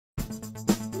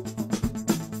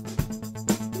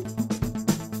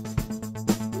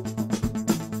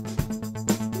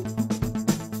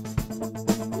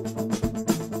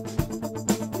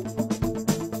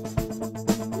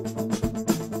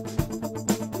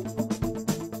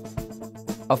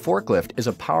A forklift is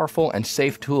a powerful and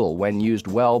safe tool when used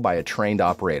well by a trained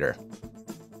operator.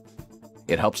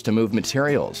 It helps to move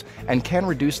materials and can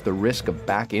reduce the risk of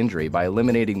back injury by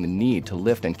eliminating the need to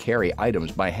lift and carry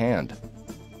items by hand.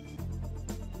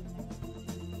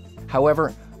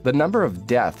 However, the number of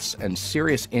deaths and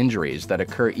serious injuries that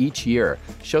occur each year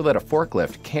show that a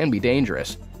forklift can be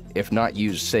dangerous if not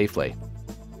used safely.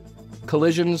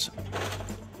 Collisions,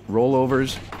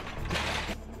 rollovers,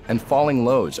 and falling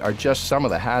loads are just some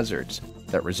of the hazards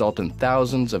that result in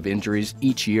thousands of injuries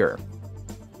each year.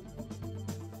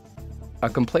 A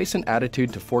complacent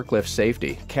attitude to forklift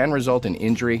safety can result in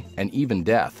injury and even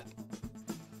death.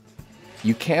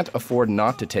 You can't afford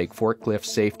not to take forklift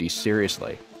safety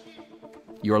seriously.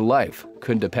 Your life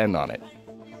could depend on it.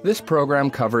 This program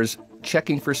covers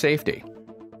checking for safety,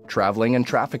 traveling and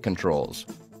traffic controls,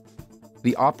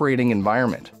 the operating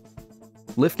environment,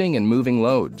 lifting and moving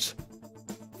loads,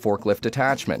 forklift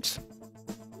attachments,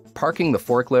 parking the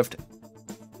forklift,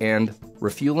 and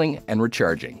refueling and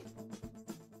recharging.